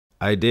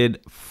I did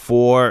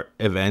 4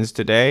 events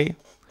today.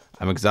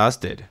 I'm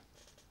exhausted.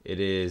 It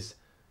is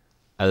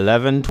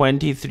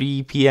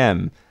 11:23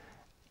 p.m.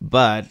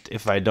 But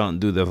if I don't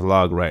do the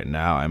vlog right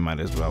now, I might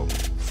as well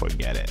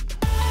forget it.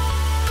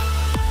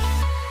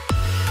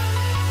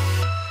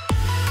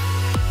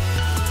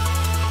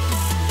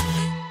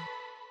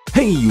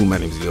 Hey you, my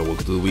name is Leo.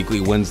 Welcome to the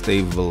weekly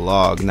Wednesday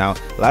vlog. Now,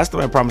 last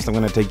time I promised I'm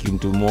going to take you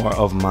into more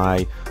of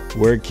my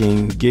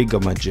working gig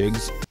of my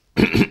jigs.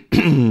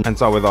 And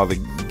so with all the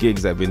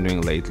gigs I've been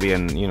doing lately,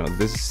 and you know,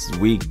 this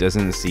week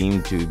doesn't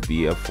seem to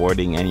be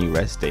affording any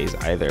rest days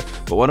either.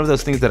 But one of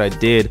those things that I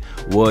did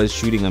was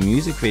shooting a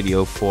music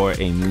video for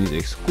a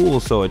music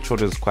school. So a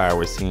children's choir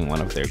was singing one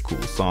of their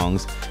cool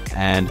songs,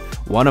 and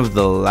one of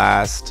the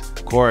last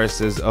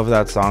choruses of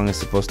that song is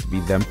supposed to be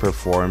them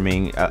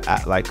performing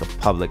at like a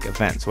public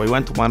event. So I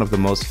went to one of the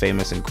most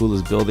famous and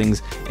coolest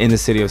buildings in the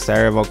city of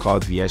Sarajevo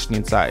called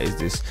Vijecnica. Is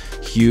this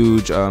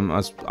huge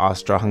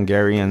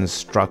Austro-Hungarian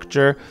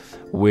structure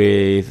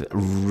with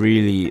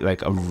really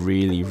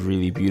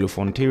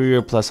beautiful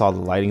interior, plus all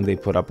the lighting they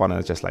put up on it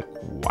is just like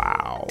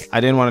wow. I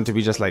didn't want it to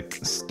be just like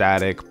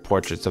static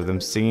portraits of them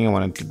singing. I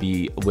wanted it to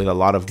be with a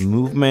lot of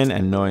movement,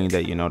 and knowing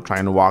that, you know,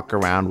 trying to walk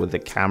around with the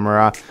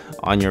camera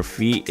on your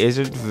feet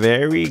isn't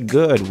very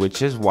good,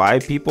 which is why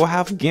people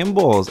have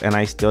gimbals, and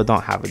I still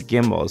don't have a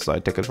gimbal. So I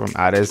took it from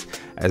Addis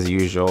as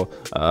usual.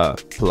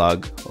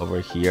 Plug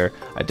over here.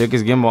 I took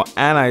his gimbal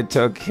and I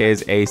took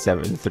his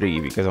A7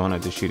 III because I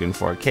wanted to shoot in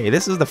 4K.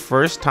 This is the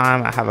first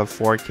time I have a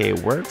 4K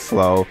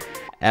workflow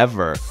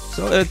ever,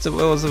 so it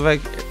was a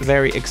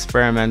very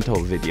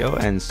experimental video,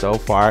 and so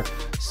far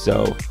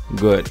so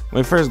good.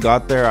 When I first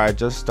got there, I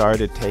just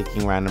started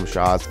taking random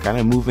shots, kind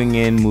of moving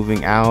in,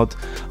 moving out,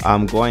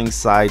 going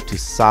side to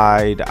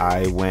side.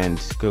 I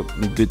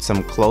did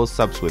some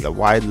close-ups with a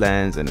wide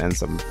lens, and then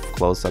some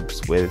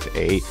close-ups with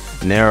a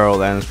narrow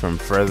lens from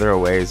further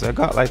away. So I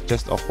got like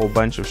just a whole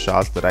bunch of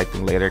shots that I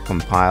can later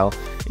compile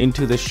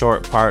into the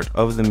short part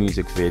of the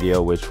music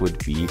video, which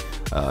would be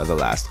the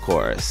last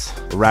chorus.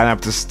 Ran up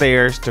the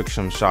stairs, took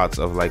some shots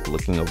of like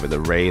looking over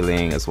the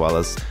railing, as well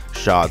as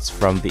shots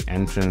from the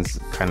entrance,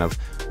 kind of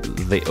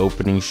the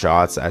opening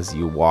shots as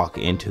you walk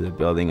into the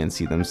building and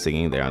see them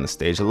singing there on the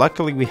stage.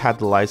 Luckily we had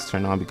the lights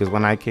turned on, because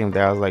when I came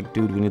there I was like,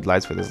 dude, we need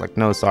lights for this. Like,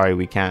 no, sorry,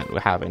 we can't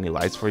have any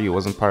lights for you. It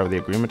wasn't part of the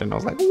agreement. And I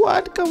was like,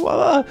 what? Come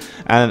on.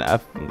 And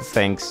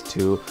thanks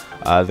to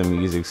the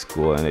music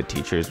school and the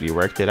teachers, we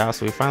worked it out,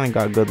 so we finally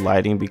got good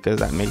lighting, because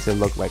that makes it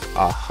look like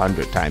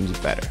 100 times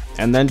better.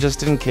 And then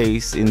just in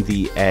case, in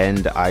the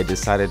end, I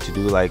decided to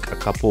do like a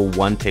couple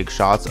one-take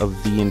shots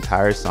of the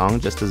entire song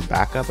just as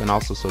backup, and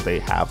also so they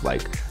have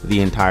like the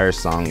entire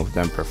song of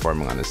them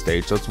performing on the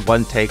stage. So it's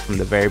one take from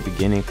the very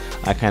beginning.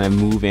 I kind of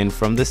move in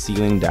from the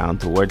ceiling down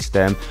towards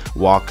them,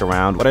 walk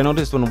around. What I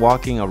noticed when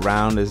walking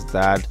around is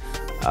that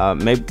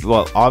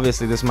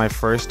obviously this is my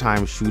first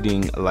time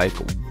shooting like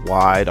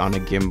wide on a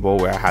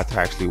gimbal, where I had to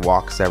actually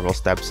walk several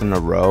steps in a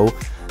row,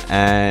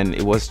 and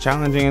it was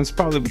challenging. It's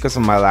probably because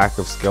of my lack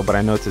of skill, but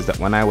I noticed that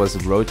when I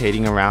was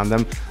rotating around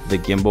them, the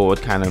gimbal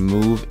would kind of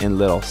move in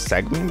little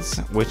segments,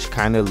 which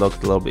kind of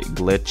looked a little bit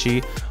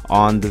glitchy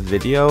on the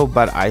video.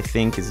 But I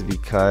think it's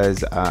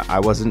because I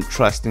wasn't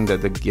trusting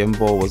that the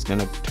gimbal was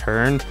gonna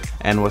turn,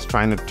 and was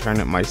trying to turn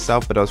it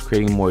myself, but I was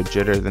creating more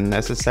jitter than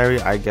necessary.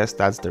 I guess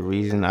that's the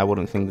reason. I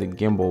wouldn't think the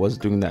gimbal was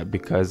doing that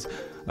because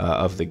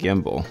of the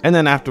gimbal. And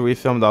then after we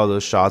filmed all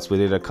those shots, we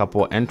did a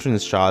couple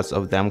entrance shots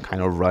of them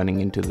kind of running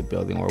into the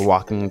building, or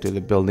walking into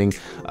the building,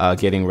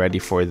 getting ready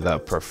for the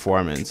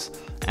performance.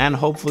 And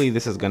hopefully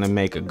this is going to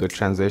make a good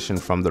transition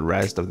from the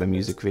rest of the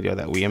music video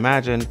that we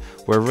imagined.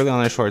 We're really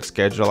on a short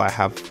schedule. I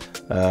have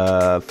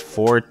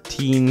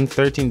 13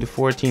 to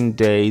 14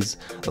 days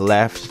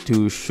left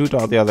to shoot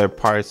all the other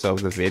parts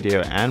of the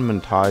video and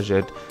montage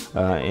it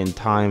in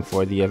time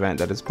for the event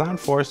that is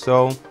planned for.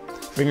 So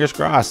fingers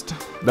crossed.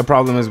 The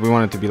problem is we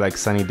want it to be like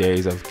sunny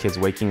days of kids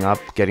waking up,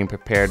 getting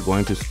prepared,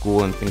 going to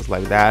school and things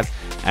like that.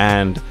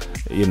 And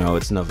you know,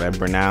 it's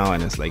November now,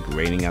 and it's like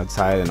raining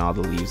outside and all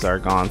the leaves are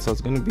gone, so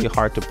it's going to be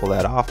hard to pull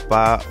that off.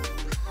 But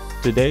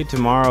today,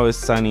 tomorrow is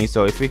sunny,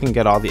 so if we can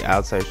get all the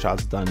outside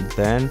shots done,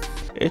 then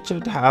it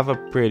should have a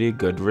pretty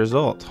good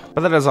result.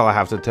 But that is all I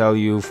have to tell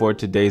you for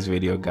today's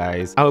video,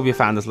 guys. I hope you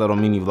found this little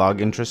mini vlog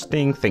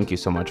interesting. Thank you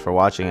so much for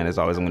watching, and as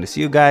always, I'm going to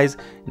see you guys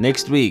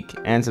next week.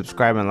 And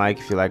subscribe and like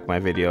if you like my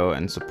video,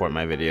 and support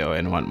my video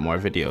and want more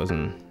videos,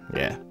 and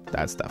yeah,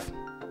 that stuff.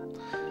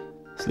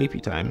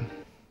 Sleepy time.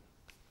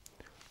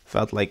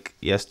 Felt like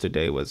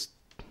yesterday was,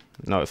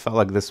 no, it felt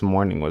like this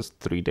morning was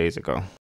 3 days ago.